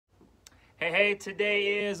Hey,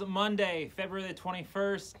 today is Monday, February the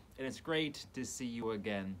 21st, and it's great to see you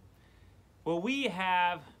again. Will we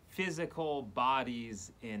have physical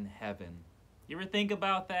bodies in heaven? You ever think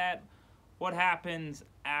about that? What happens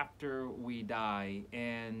after we die?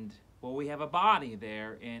 And will we have a body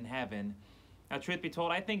there in heaven? Now, truth be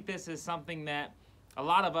told, I think this is something that a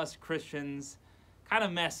lot of us Christians kind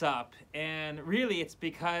of mess up. And really, it's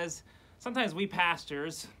because sometimes we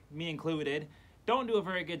pastors, me included, don't do a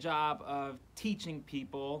very good job of teaching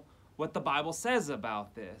people what the Bible says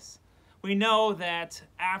about this. We know that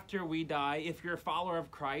after we die, if you're a follower of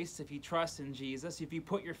Christ, if you trust in Jesus, if you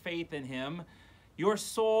put your faith in Him, your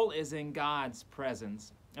soul is in God's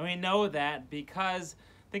presence. And we know that because,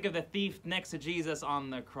 think of the thief next to Jesus on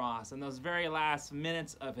the cross. In those very last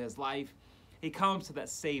minutes of his life, he comes to that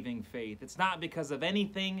saving faith. It's not because of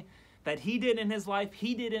anything that he did in his life.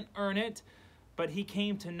 He didn't earn it. But he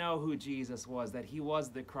came to know who Jesus was, that he was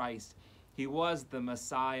the Christ. He was the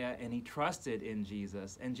Messiah, and he trusted in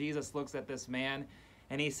Jesus. And Jesus looks at this man,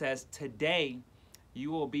 and he says, "Today you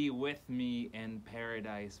will be with me in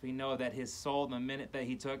paradise." We know that his soul, the minute that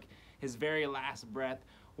he took his very last breath,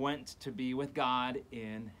 went to be with God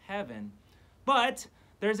in heaven. But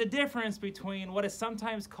there's a difference between what is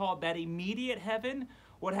sometimes called that immediate heaven,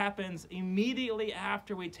 what happens immediately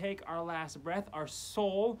after we take our last breath, our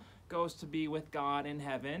soul goes to be with God in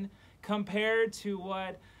heaven, compared to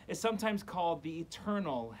what is sometimes called the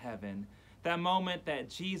eternal heaven, that moment that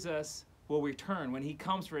Jesus will return. When he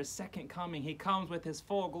comes for his second coming, he comes with his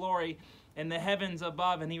full glory in the heavens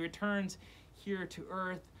above, and he returns here to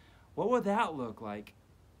earth. What would that look like?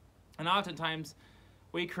 And oftentimes,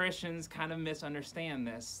 we Christians kind of misunderstand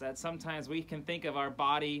this, that sometimes we can think of our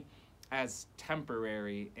body as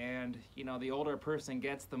temporary, and the older a person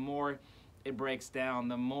gets, the more it breaks down,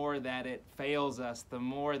 the more that it fails us, the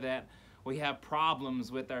more that we have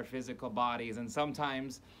problems with our physical bodies. And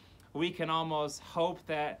sometimes we can almost hope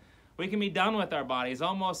that we can be done with our bodies,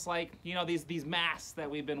 almost like these masks that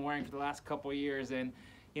we've been wearing for the last couple of years. And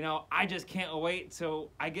I just can't wait till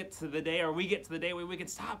I get to the day, or we get to the day where we can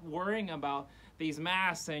stop worrying about these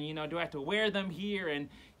masks. And do I have to wear them here? And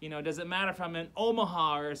does it matter if I'm in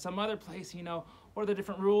Omaha or some other place? What are the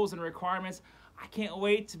different rules and requirements? I can't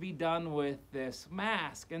wait to be done with this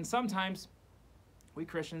mask. And sometimes we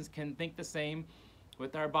Christians can think the same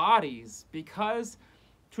with our bodies, because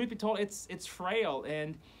truth be told, it's frail,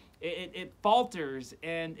 and it falters,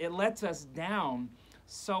 and it lets us down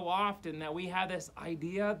so often, that we have this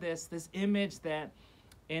idea, this image that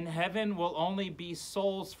in heaven will only be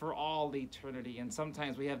souls for all eternity. And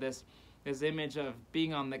sometimes we have this image of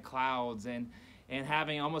being on the clouds and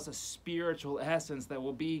having almost a spiritual essence that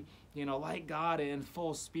will be like God in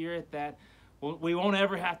full spirit, that we won't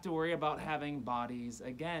ever have to worry about having bodies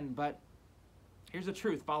again. But here's the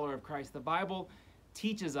truth, follower of Christ. The Bible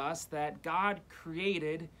teaches us that God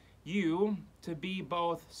created you to be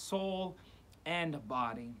both soul and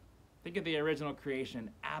body. Think of the original creation,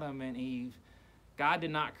 Adam and Eve. God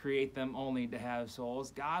did not create them only to have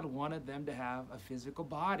souls. God wanted them to have a physical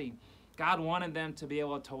body. God wanted them to be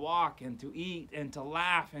able to walk and to eat and to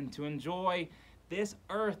laugh and to enjoy this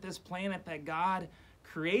earth, this planet that God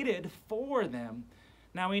created for them.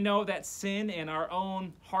 Now we know that sin and our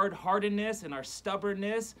own hard-heartedness and our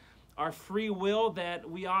stubbornness, our free will, that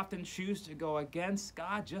we often choose to go against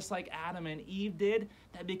God, just like Adam and Eve did,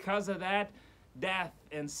 that because of that, death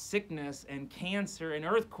and sickness and cancer and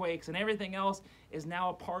earthquakes and everything else is now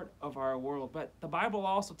a part of our world. But the Bible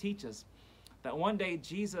also teaches that one day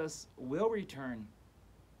Jesus will return.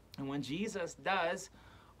 And when Jesus does,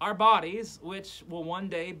 our bodies, which will one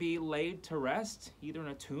day be laid to rest, either in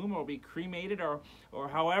a tomb or be cremated, or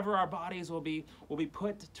however our bodies will be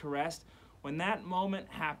put to rest, when that moment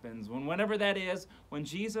happens, whenever that is, when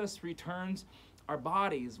Jesus returns, our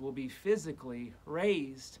bodies will be physically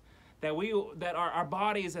raised. That our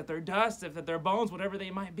bodies, that their dust, that their bones, whatever they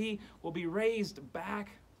might be, will be raised back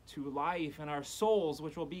to life, and our souls,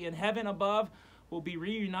 which will be in heaven above, will be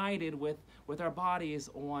reunited with our bodies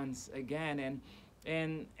once again.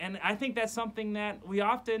 And I think that's something that we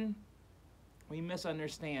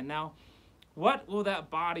misunderstand. Now, what will that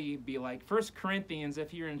body be like? 1 Corinthians,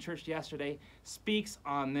 if you were in church yesterday, speaks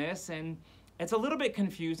on this, and it's a little bit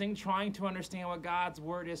confusing trying to understand what God's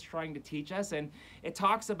word is trying to teach us. And it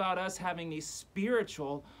talks about us having these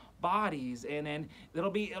spiritual bodies, and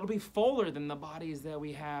it'll be fuller than the bodies that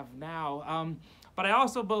we have now. But I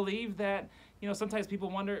also believe that sometimes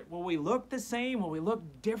people wonder, will we look the same? Will we look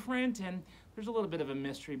different? And there's a little bit of a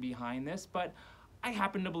mystery behind this, but I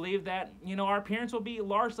happen to believe that our appearance will be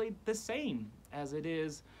largely the same as it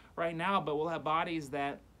is right now, but we'll have bodies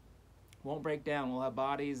that won't break down. We'll have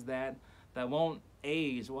bodies that that won't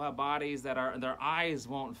age. We'll have bodies that their eyes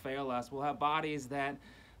won't fail us. We'll have bodies that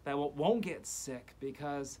won't get sick,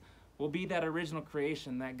 because we'll be that original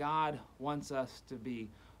creation that God wants us to be.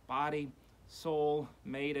 Body, soul,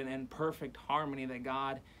 made in perfect harmony that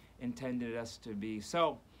God intended us to be.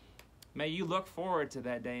 So may you look forward to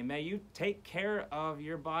that day. May you take care of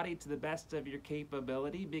your body to the best of your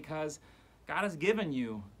capability, because God has given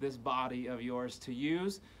you this body of yours to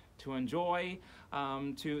use, to enjoy,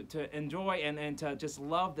 to enjoy and to just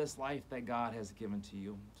love this life that God has given to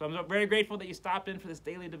you. So I'm very grateful that you stopped in for this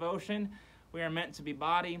daily devotion. We are meant to be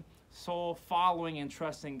body, soul, following and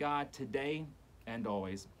trusting God today and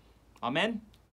always. Amen.